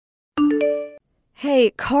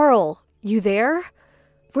Hey, Carl, you there?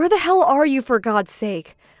 Where the hell are you, for God's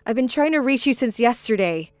sake? I've been trying to reach you since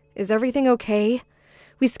yesterday. Is everything okay?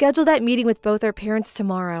 We scheduled that meeting with both our parents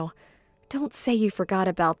tomorrow. Don't say you forgot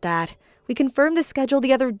about that. We confirmed the schedule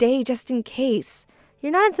the other day just in case.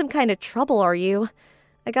 You're not in some kind of trouble, are you?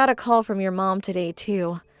 I got a call from your mom today,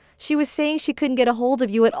 too. She was saying she couldn't get a hold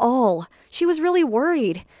of you at all. She was really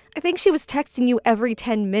worried. I think she was texting you every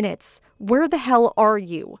 10 minutes. Where the hell are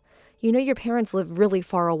you? You know your parents live really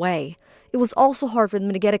far away. It was also hard for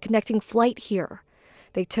them to get a connecting flight here.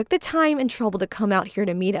 They took the time and trouble to come out here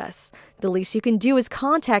to meet us. The least you can do is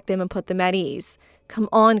contact them and put them at ease. Come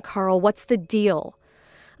on, Carl, what's the deal?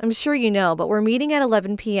 I'm sure you know, but we're meeting at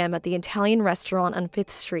 11 p.m. at the Italian restaurant on 5th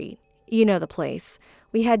Street. You know the place.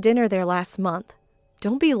 We had dinner there last month.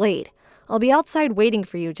 Don't be late. I'll be outside waiting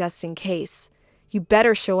for you just in case. You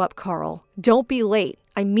better show up, Carl. Don't be late.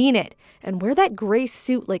 I mean it. And wear that gray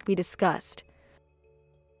suit like we discussed.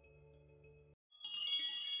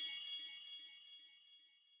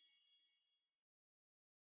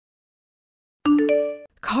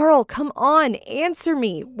 Carl, come on, answer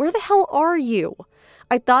me. Where the hell are you?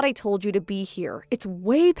 I thought I told you to be here. It's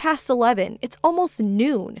way past 11. It's almost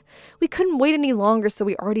noon. We couldn't wait any longer, so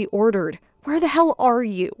we already ordered. Where the hell are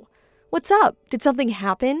you? What's up? Did something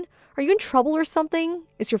happen? Are you in trouble or something?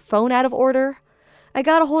 Is your phone out of order? I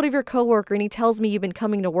got a hold of your coworker and he tells me you've been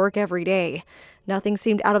coming to work every day. Nothing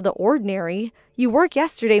seemed out of the ordinary. You worked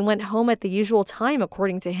yesterday and went home at the usual time,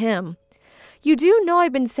 according to him. You do know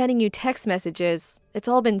I've been sending you text messages. It's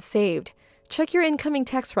all been saved. Check your incoming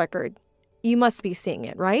text record. You must be seeing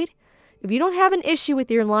it, right? If you don't have an issue with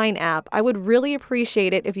your Line app, I would really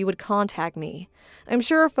appreciate it if you would contact me. I'm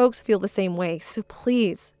sure our folks feel the same way, so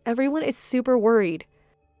please, everyone is super worried.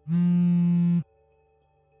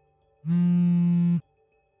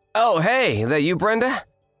 Oh, hey, that you, Brenda?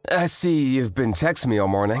 I see you've been texting me all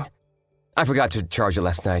morning. I forgot to charge it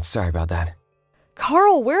last night. Sorry about that.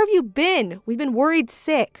 Carl, where have you been? We've been worried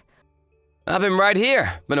sick. I've been right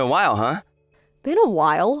here. Been a while, huh? Been a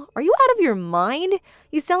while? Are you out of your mind?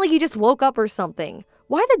 You sound like you just woke up or something.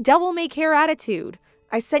 Why the devil may care attitude?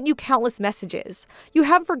 I sent you countless messages. You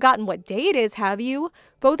haven't forgotten what day it is, have you?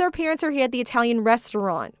 Both our parents are here at the Italian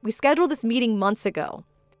restaurant. We scheduled this meeting months ago.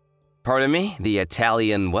 Pardon me? The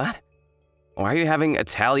Italian what? Why are you having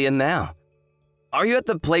Italian now? Are you at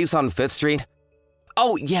the place on 5th Street?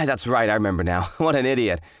 Oh, yeah, that's right. I remember now. What an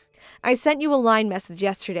idiot. I sent you a Line message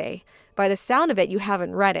yesterday. By the sound of it, you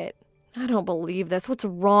haven't read it. I don't believe this. What's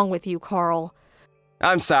wrong with you, Carl?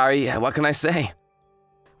 I'm sorry. What can I say?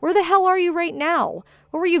 Where the hell are you right now?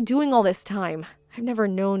 What were you doing all this time? I've never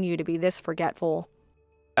known you to be this forgetful.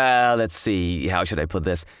 Let's see. How should I put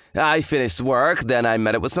this? I finished work, then I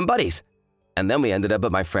met up with some buddies. And then we ended up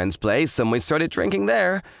at my friend's place, and we started drinking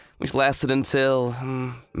there, which lasted until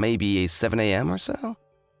maybe 7 a.m. or so.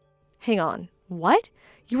 Hang on. What?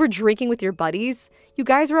 You were drinking with your buddies? You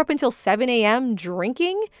guys were up until 7 a.m.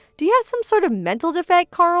 drinking? Do you have some sort of mental defect,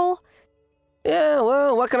 Carl? Yeah,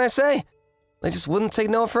 well, what can I say? They just wouldn't take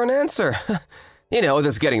no for an answer. You know,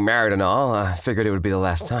 just getting married and all. I figured it would be the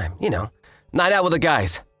last time. You know, night out with the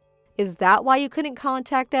guys. Is that why you couldn't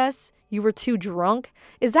contact us? You were too drunk?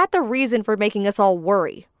 Is that the reason for making us all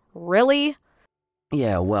worry? Really?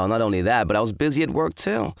 Yeah, well, not only that, but I was busy at work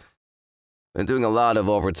too. Been doing a lot of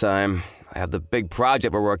overtime. I have the big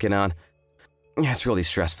project we're working on. It's really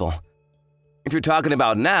stressful. If you're talking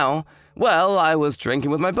about now, well, I was drinking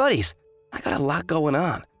with my buddies. I got a lot going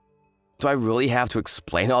on. Do I really have to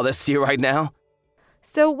explain all this to you right now?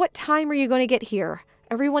 So what time are you going to get here?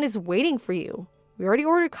 Everyone is waiting for you. We already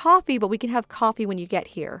ordered coffee, but we can have coffee when you get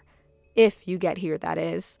here. If you get here, that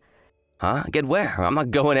is. Huh? Get where? I'm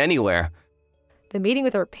not going anywhere. The meeting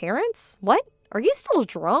with our parents? What? Are you still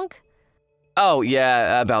drunk? Oh,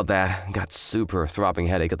 yeah, about that. Got super throbbing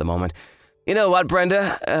headache at the moment. You know what,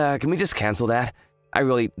 Brenda? Can we just cancel that? I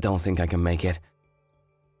really don't think I can make it.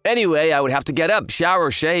 Anyway, I would have to get up,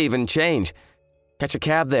 shower, shave, and change. Catch a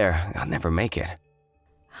cab there. I'll never make it.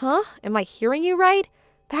 Huh? Am I hearing you right?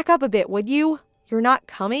 Back up a bit, would you? You're not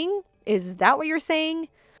coming? Is that what you're saying?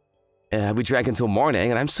 We drank until morning,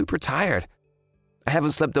 and I'm super tired. I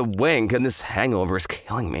haven't slept a wink, and this hangover is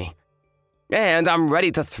killing me. And I'm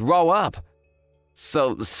ready to throw up.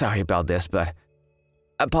 So, sorry about this, but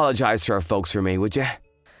apologize to our folks for me, would you?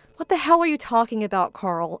 What the hell are you talking about,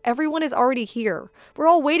 Carl? Everyone is already here. We're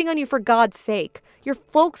all waiting on you, for God's sake. Your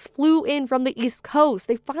folks flew in from the East Coast.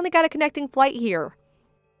 They finally got a connecting flight here.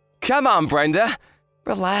 Come on, Brenda.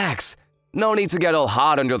 Relax. No need to get all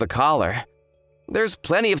hot under the collar. There's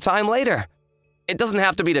plenty of time later. It doesn't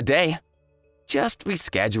have to be today. Just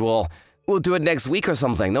reschedule. We'll do it next week or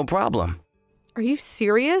something, no problem. Are you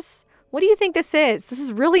serious? What do you think this is? This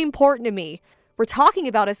is really important to me. We're talking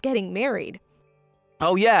about us getting married.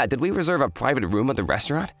 Oh yeah, did we reserve a private room at the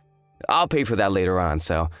restaurant? I'll pay for that later on,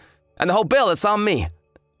 so. And the whole bill, it's on me.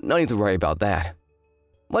 No need to worry about that.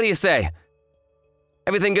 What do you say?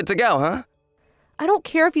 Everything good to go, huh? I don't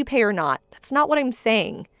care if you pay or not. That's not what I'm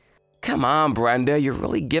saying. Come on, Brenda, you're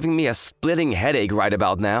really giving me a splitting headache right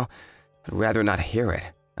about now. I'd rather not hear it.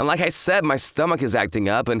 And like I said, my stomach is acting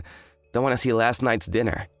up and don't want to see last night's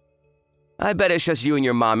dinner. I bet it's just you and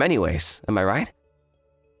your mom anyways, am I right?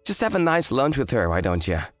 Just have a nice lunch with her, why don't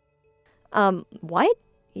you? What?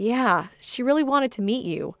 Yeah, she really wanted to meet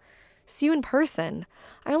you. See you in person.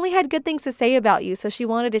 I only had good things to say about you, so she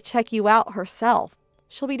wanted to check you out herself.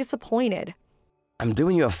 She'll be disappointed. I'm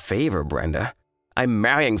doing you a favor, Brenda. I'm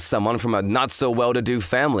marrying someone from a not-so-well-to-do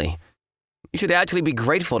family. You should actually be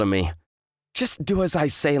grateful to me. Just do as I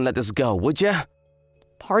say and let this go, would you?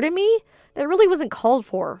 Pardon me? That really wasn't called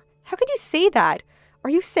for. How could you say that? Are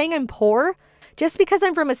you saying I'm poor? Just because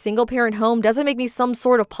I'm from a single-parent home doesn't make me some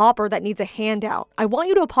sort of pauper that needs a handout. I want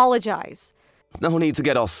you to apologize. No need to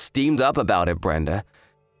get all steamed up about it, Brenda.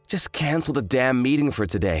 Just cancel the damn meeting for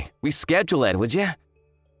today. Reschedule it, would you?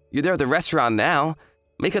 You're there at the restaurant now.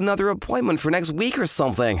 Make another appointment for next week or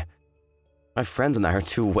something. My friends and I are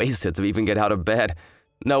too wasted to even get out of bed.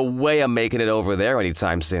 No way I'm making it over there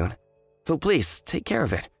anytime soon. So please, take care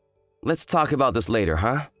of it. Let's talk about this later,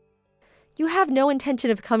 huh? You have no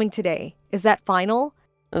intention of coming today. Is that final?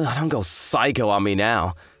 Don't go psycho on me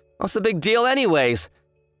now. What's the big deal anyways?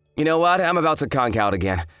 You know what? I'm about to conk out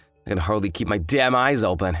again. I can hardly keep my damn eyes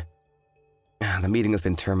open. The meeting has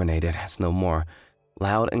been terminated. It's no more.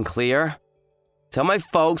 Loud and clear. Tell my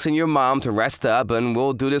folks and your mom to rest up and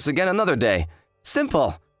we'll do this again another day.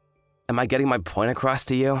 Simple. Am I getting my point across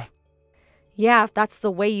to you? Yeah, if that's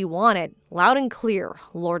the way you want it. Loud and clear,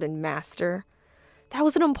 Lord and Master. That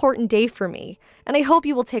was an important day for me, and I hope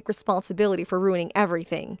you will take responsibility for ruining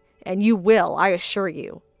everything. And you will, I assure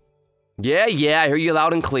you. Yeah, I hear you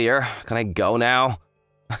loud and clear. Can I go now?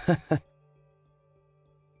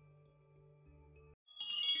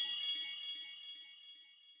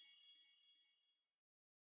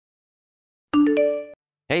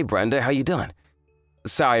 Hey Brenda, how you doing?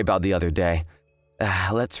 Sorry about the other day.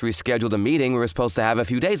 Let's reschedule the meeting we were supposed to have a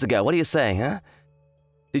few days ago. What do you say, huh?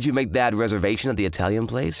 Did you make that reservation at the Italian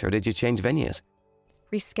place, or did you change venues?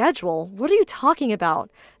 Reschedule? What are you talking about?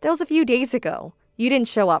 That was a few days ago. You didn't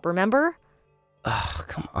show up, remember? Oh,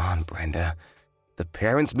 come on, Brenda. The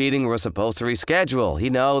parents' meeting we're supposed to reschedule. You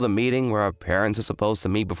know, the meeting where our parents are supposed to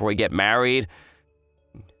meet before we get married.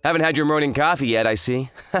 Haven't had your morning coffee yet, I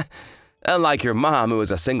see. Unlike your mom, who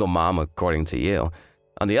is a single mom, according to you.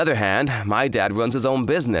 On the other hand, my dad runs his own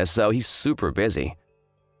business, so he's super busy.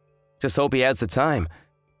 Just hope he has the time.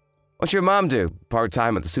 What's your mom do?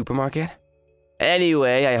 Part-time at the supermarket?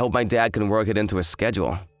 Anyway, I hope my dad can work it into his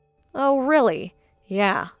schedule. Oh, really?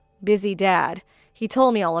 Yeah, busy dad. He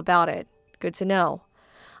told me all about it. Good to know.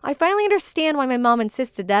 I finally understand why my mom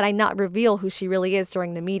insisted that I not reveal who she really is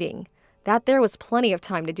during the meeting. That there was plenty of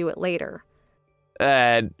time to do it later.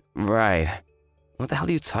 Right. What the hell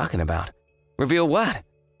are you talking about? Reveal what?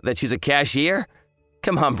 That she's a cashier?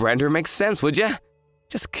 Come on, Brenda, makes sense, would ya?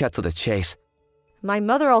 Just cut to the chase. My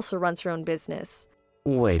mother also runs her own business.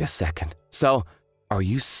 Wait a second. So, are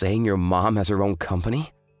you saying your mom has her own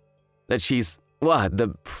company? That she's, what, the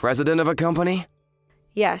president of a company?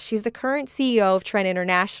 Yeah, she's the current CEO of Trend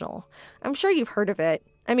International. I'm sure you've heard of it.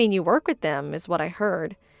 I mean, you work with them, is what I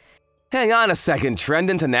heard. Hang on a second,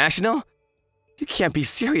 Trend International? You can't be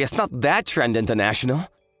serious, not that Trend International.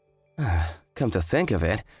 Come to think of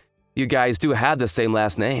it, you guys do have the same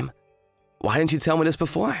last name. Why didn't you tell me this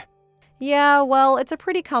before? Yeah, well, it's a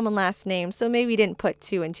pretty common last name, so maybe you didn't put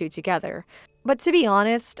two and two together. But to be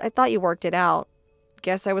honest, I thought you worked it out.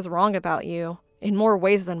 Guess I was wrong about you. In more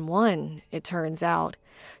ways than one, it turns out.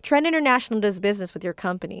 Trend International does business with your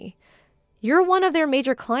company. You're one of their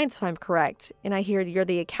major clients, if I'm correct, and I hear you're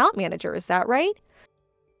the account manager, is that right?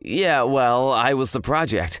 Yeah, well, I was the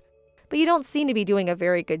project. But you don't seem to be doing a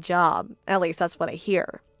very good job. At least that's what I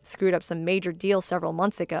hear. Screwed up some major deals several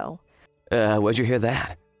months ago. Where'd you hear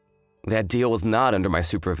that? That deal was not under my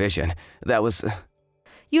supervision. That was...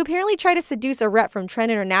 You apparently tried to seduce a rep from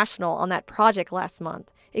Trend International on that project last month.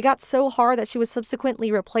 It got so hard that she was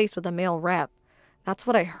subsequently replaced with a male rep. That's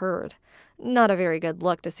what I heard. Not a very good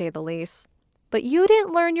look, to say the least. But you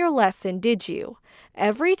didn't learn your lesson, did you?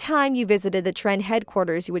 Every time you visited the Trend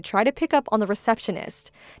headquarters, you would try to pick up on the receptionist.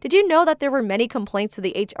 Did you know that there were many complaints to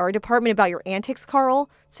the HR department about your antics, Carl?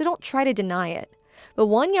 So don't try to deny it. But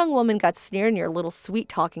one young woman got snared in your little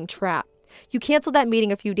sweet-talking trap. You canceled that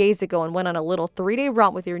meeting a few days ago and went on a little 3-day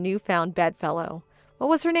romp with your newfound bedfellow. What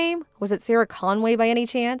was her name? Was it Sarah Conway by any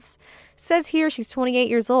chance? Says here she's 28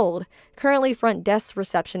 years old, currently front desk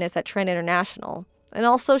receptionist at Trend International. And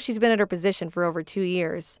also she's been at her position for over 2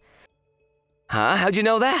 years. Huh? How'd you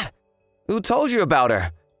know that? Who told you about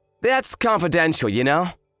her? That's confidential, you know?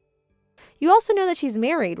 You also know that she's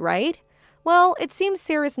married, right? Well, it seems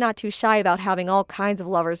Sarah's not too shy about having all kinds of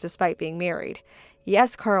lovers despite being married.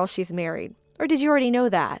 Yes, Carl, she's married. Or did you already know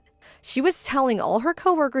that? She was telling all her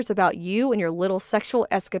coworkers about you and your little sexual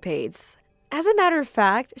escapades. As a matter of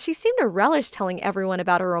fact, she seemed to relish telling everyone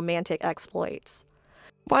about her romantic exploits.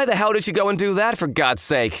 Why the hell did she go and do that, for God's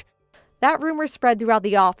sake? That rumor spread throughout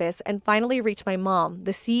the office and finally reached my mom,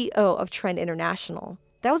 the CEO of Trend International.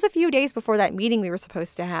 That was a few days before that meeting we were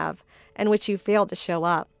supposed to have, and which you failed to show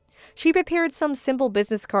up. She prepared some simple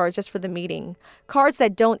business cards just for the meeting, cards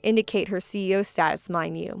that don't indicate her CEO status,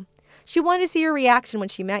 mind you. She wanted to see your reaction when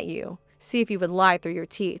she met you, see if you would lie through your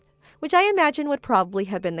teeth, which I imagine would probably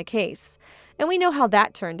have been the case. And we know how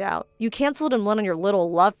that turned out. You canceled and went on your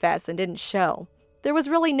little love fest and didn't show. There was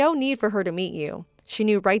really no need for her to meet you. She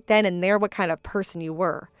knew right then and there what kind of person you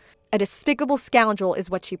were. A despicable scoundrel is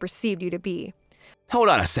what she perceived you to be. Hold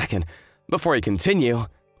on a second. Before you continue,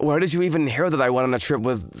 where did you even hear that I went on a trip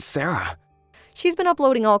with Sarah? She's been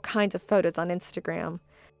uploading all kinds of photos on Instagram.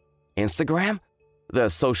 Instagram? The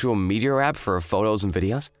social media app for photos and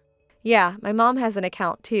videos? Yeah, my mom has an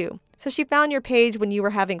account too. So she found your page when you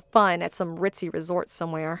were having fun at some ritzy resort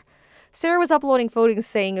somewhere. Sarah was uploading photos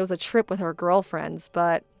saying it was a trip with her girlfriends,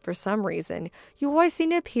 but for some reason, you always seem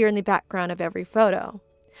to appear in the background of every photo.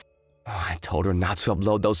 Oh, I told her not to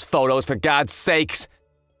upload those photos, for God's sakes.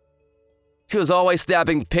 She was always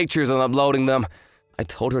snapping pictures and uploading them. I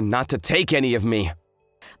told her not to take any of me.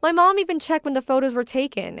 My mom even checked when the photos were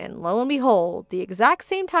taken, and lo and behold, the exact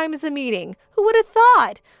same time as the meeting. Who would have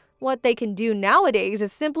thought? What they can do nowadays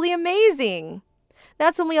is simply amazing.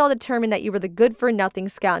 That's when we all determined that you were the good-for-nothing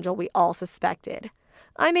scoundrel we all suspected.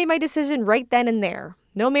 I made my decision right then and there.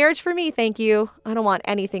 No marriage for me, thank you. I don't want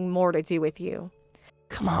anything more to do with you.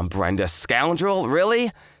 Come on, Brenda, scoundrel,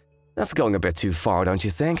 really? That's going a bit too far, don't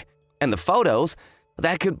you think? And the photos,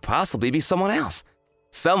 that could possibly be someone else.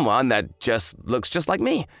 Someone that just looks just like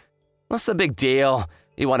me. What's the big deal?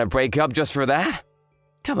 You want to break up just for that?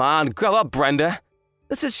 Come on, grow up, Brenda.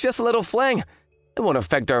 This is just a little fling. It won't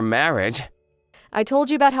affect our marriage. I told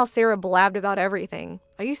you about how Sarah blabbed about everything.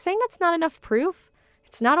 Are you saying that's not enough proof?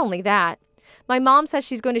 It's not only that. My mom says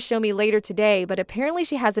she's going to show me later today, but apparently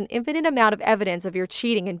she has an infinite amount of evidence of your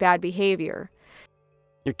cheating and bad behavior.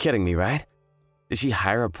 You're kidding me, right? Did she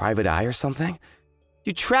hire a private eye or something?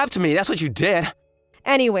 You trapped me, that's what you did.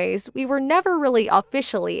 Anyways, we were never really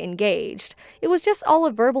officially engaged. It was just all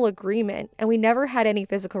a verbal agreement, and we never had any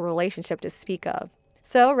physical relationship to speak of.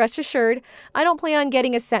 So, rest assured, I don't plan on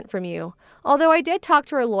getting a cent from you. Although I did talk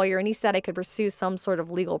to our lawyer and he said I could pursue some sort of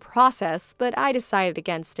legal process, but I decided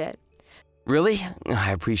against it. Really?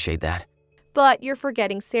 I appreciate that. But you're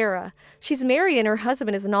forgetting Sarah. She's married and her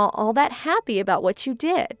husband is not all that happy about what you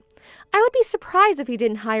did. I would be surprised if he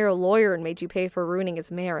didn't hire a lawyer and made you pay for ruining his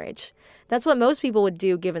marriage. That's what most people would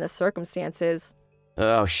do given the circumstances.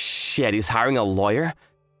 Oh shit, he's hiring a lawyer?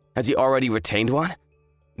 Has he already retained one?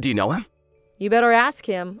 Do you know him? You better ask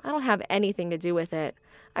him. I don't have anything to do with it.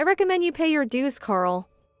 I recommend you pay your dues, Carl.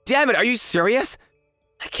 Damn it, are you serious?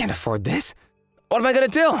 I can't afford this. What am I gonna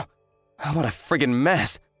do? Oh, what a friggin'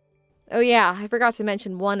 mess. Oh yeah, I forgot to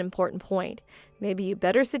mention one important point. Maybe you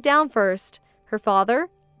better sit down first. Her father,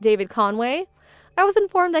 David Conway, I was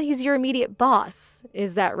informed that he's your immediate boss.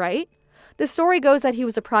 Is that right? The story goes that he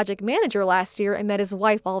was a project manager last year and met his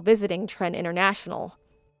wife while visiting Trend International.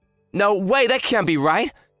 No way, that can't be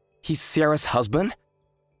right. He's Sarah's husband?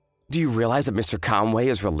 Do you realize that Mr. Conway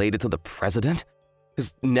is related to the president?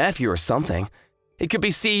 His nephew or something. He could be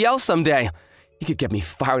CEO someday. He could get me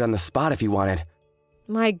fired on the spot if he wanted.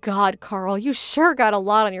 My God, Carl, you sure got a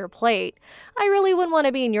lot on your plate. I really wouldn't want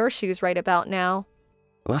to be in your shoes right about now.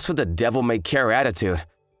 Well, that's with the devil-may-care attitude.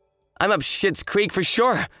 I'm up shit's creek for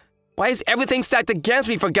sure. Why is everything stacked against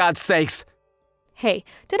me, for God's sakes? Hey,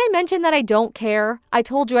 did I mention that I don't care? I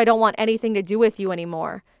told you I don't want anything to do with you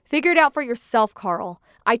anymore. Figure it out for yourself, Carl.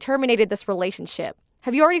 I terminated this relationship.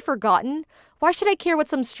 Have you already forgotten? Why should I care what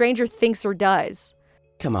some stranger thinks or does?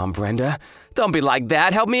 Come on, Brenda. Don't be like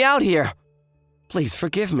that. Help me out here. Please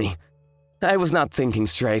forgive me. I was not thinking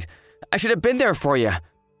straight. I should have been there for you. I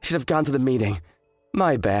should have gone to the meeting.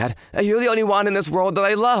 My bad. You're the only one in this world that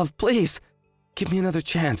I love. Please, give me another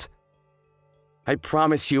chance. I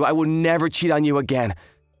promise you I will never cheat on you again.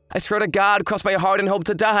 I swear to God, cross my heart and hope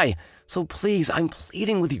to die. So please, I'm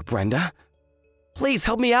pleading with you, Brenda. Please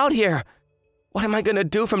help me out here. What am I gonna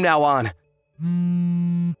do from now on?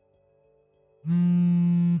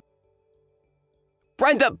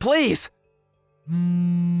 Brenda, please!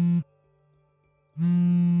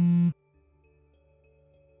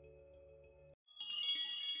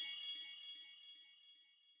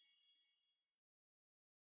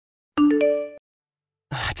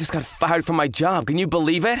 I just got fired from my job. Can you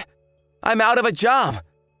believe it? I'm out of a job.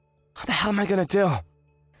 What the hell am I gonna do?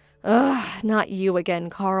 Ugh, not you again,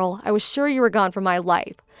 Carl. I was sure you were gone from my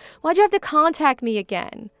life. Why'd you have to contact me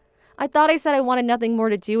again? I thought I said I wanted nothing more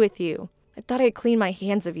to do with you. I thought I'd clean my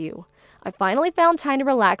hands of you. I finally found time to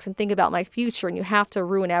relax and think about my future, and you have to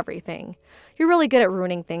ruin everything. You're really good at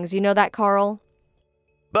ruining things, you know that, Carl?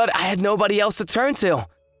 But I had nobody else to turn to.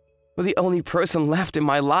 You're the only person left in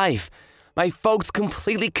my life. My folks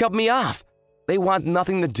completely cut me off. They want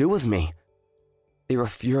nothing to do with me. They were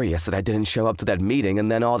furious that I didn't show up to that meeting and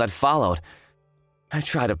then all that followed. I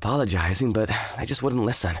tried apologizing, but they just wouldn't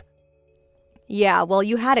listen. Yeah, well,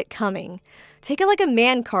 you had it coming. Take it like a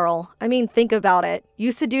man, Carl. I mean, think about it.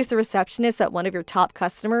 You seduced the receptionist at one of your top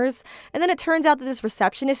customers, and then it turns out that this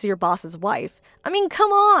receptionist is your boss's wife. I mean,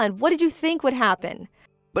 come on. What did you think would happen?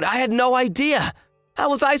 But I had no idea. How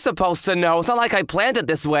was I supposed to know? It's not like I planned it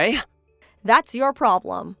this way. That's your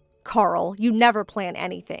problem. Carl, you never plan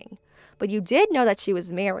anything. But you did know that she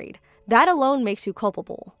was married. That alone makes you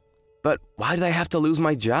culpable. But why did I have to lose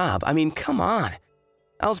my job? I mean, come on.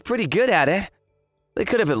 I was pretty good at it. They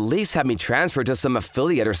could have at least had me transferred to some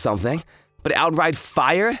affiliate or something. But outright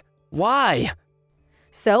fired? Why?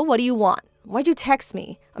 So, what do you want? Why'd you text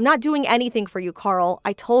me? I'm not doing anything for you, Carl.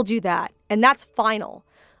 I told you that. And that's final.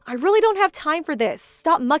 I really don't have time for this.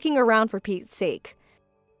 Stop mucking around for Pete's sake.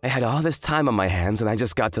 I had all this time on my hands and I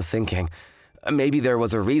just got to thinking. Maybe there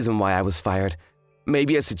was a reason why I was fired.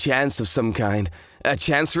 Maybe it's a chance of some kind. A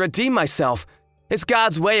chance to redeem myself. It's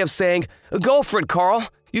God's way of saying, go for it, Carl.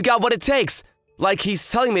 You got what it takes. Like he's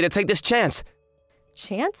telling me to take this chance.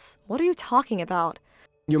 Chance? What are you talking about?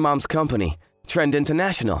 Your mom's company, Trend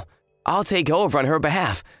International. I'll take over on her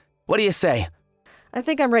behalf. What do you say? I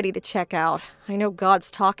think I'm ready to check out. I know God's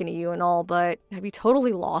talking to you and all, but have you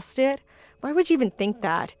totally lost it? Why would you even think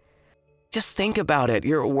that? Just think about it.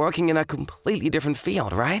 You're working in a completely different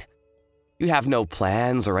field, right? You have no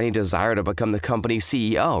plans or any desire to become the company's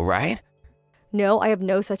CEO, right? No, I have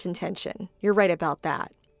no such intention. You're right about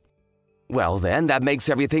that. Well then, that makes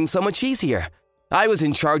everything so much easier. I was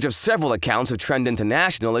in charge of several accounts of Trend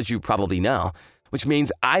International, as you probably know, which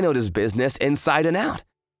means I know this business inside and out.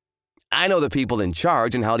 I know the people in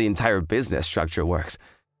charge and how the entire business structure works.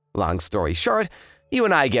 Long story short, you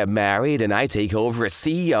and I get married and I take over as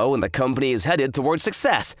CEO and the company is headed towards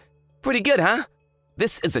success. Pretty good, huh?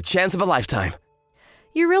 This is a chance of a lifetime.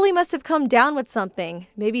 You really must have come down with something.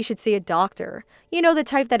 Maybe you should see a doctor. You know, the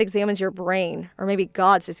type that examines your brain. Or maybe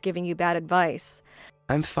God's just giving you bad advice.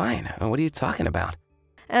 I'm fine. What are you talking about?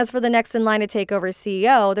 As for the next in line to take over as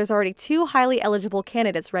CEO, there's already 2 highly eligible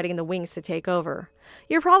candidates ready in the wings to take over.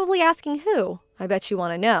 You're probably asking who? I bet you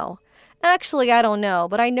want to know. Actually, I don't know,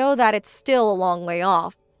 but I know that it's still a long way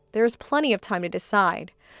off. There's plenty of time to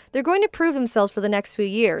decide. They're going to prove themselves for the next few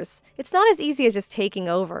years. It's not as easy as just taking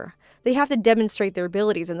over. They have to demonstrate their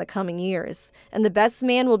abilities in the coming years, and the best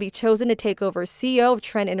man will be chosen to take over as CEO of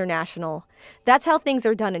Trend International. That's how things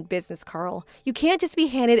are done in business, Carl. You can't just be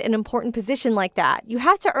handed an important position like that. You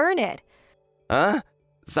have to earn it. Huh?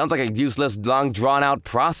 Sounds like a useless, long, drawn-out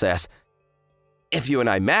process. If you and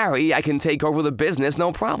I marry, I can take over the business,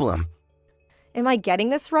 no problem. Am I getting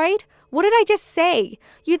this right? What did I just say?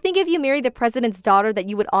 You'd think if you married the president's daughter that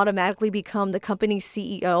you would automatically become the company's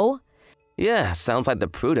CEO? Yeah, sounds like the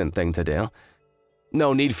prudent thing to do.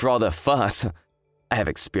 No need for all the fuss. I have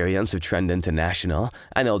experience with Trend International.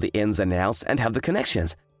 I know the ins and outs and have the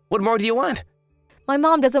connections. What more do you want? My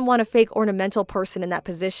mom doesn't want a fake ornamental person in that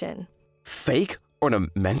position. Fake?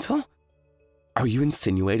 Ornamental? Are you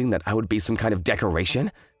insinuating that I would be some kind of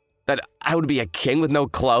decoration? That I would be a king with no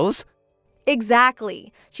clothes?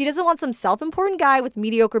 Exactly. She doesn't want some self-important guy with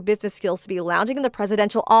mediocre business skills to be lounging in the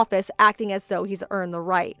presidential office acting as though he's earned the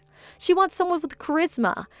right. She wants someone with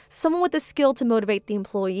charisma, someone with the skill to motivate the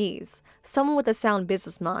employees, someone with a sound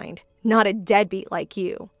business mind, not a deadbeat like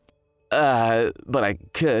you. But I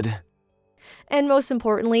could. And most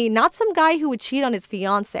importantly, not some guy who would cheat on his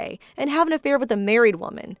fiancé and have an affair with a married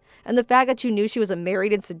woman. And the fact that you knew she was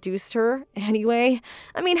married and seduced her, anyway,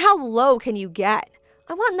 I mean, how low can you get?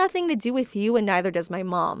 I want nothing to do with you and neither does my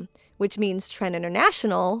mom, which means Trend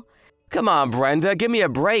International. Come on, Brenda, give me a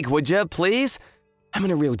break, would you, please? I'm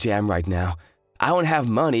in a real jam right now. I don't have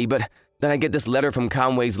money, but then I get this letter from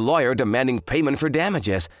Conway's lawyer demanding payment for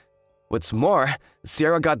damages. What's more,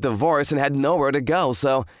 Sarah got divorced and had nowhere to go,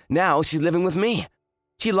 so now she's living with me.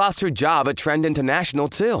 She lost her job at Trend International,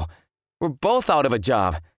 too. We're both out of a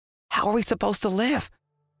job. How are we supposed to live?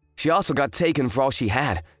 She also got taken for all she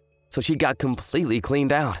had, so she got completely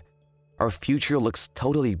cleaned out. Our future looks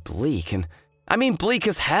totally bleak, and I mean bleak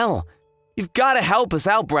as hell. You've got to help us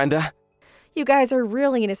out, Brenda. You guys are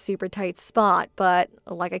really in a super tight spot, but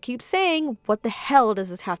like I keep saying, what the hell does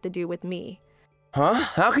this have to do with me? Huh?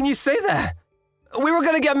 How can you say that? We were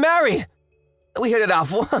gonna get married. We hit it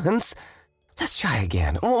off once. Let's try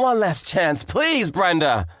again. One last chance, please,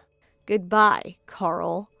 Brenda. Goodbye,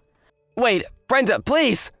 Carl. Wait, Brenda,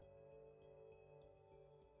 please.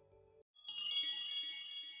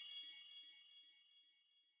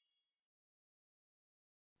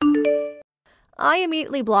 I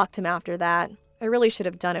immediately blocked him after that. I really should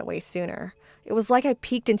have done it way sooner. It was like I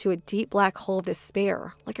peeked into a deep black hole of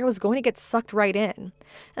despair, like I was going to get sucked right in.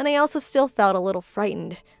 And I also still felt a little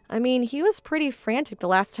frightened. I mean, he was pretty frantic the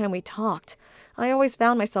last time we talked. I always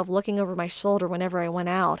found myself looking over my shoulder whenever I went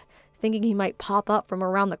out, thinking he might pop up from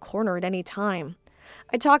around the corner at any time.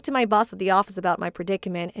 I talked to my boss at the office about my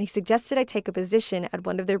predicament, and he suggested I take a position at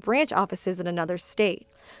one of their branch offices in another state.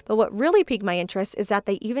 But what really piqued my interest is that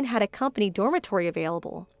they even had a company dormitory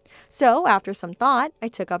available. So, after some thought, I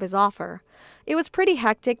took up his offer. It was pretty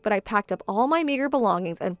hectic, but I packed up all my meager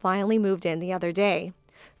belongings and finally moved in the other day.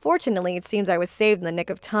 Fortunately, it seems I was saved in the nick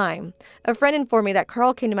of time. A friend informed me that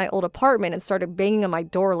Carl came to my old apartment and started banging on my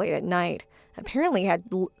door late at night. Apparently had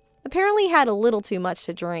a little too much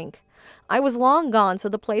to drink. I was long gone, so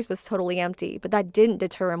the place was totally empty, but that didn't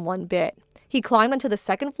deter him one bit. He climbed onto the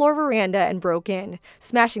second-floor veranda and broke in,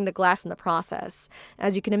 smashing the glass in the process.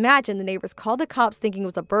 As you can imagine, the neighbors called the cops thinking it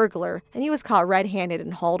was a burglar, and he was caught red-handed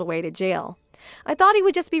and hauled away to jail. I thought he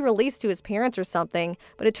would just be released to his parents or something,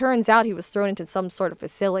 but it turns out he was thrown into some sort of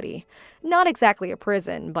facility. Not exactly a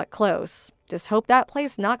prison, but close. Just hope that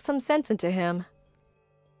place knocked some sense into him.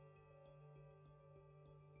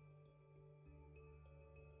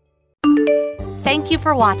 Thank you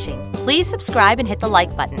for watching. Please subscribe and hit the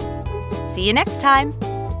like button. See you next time.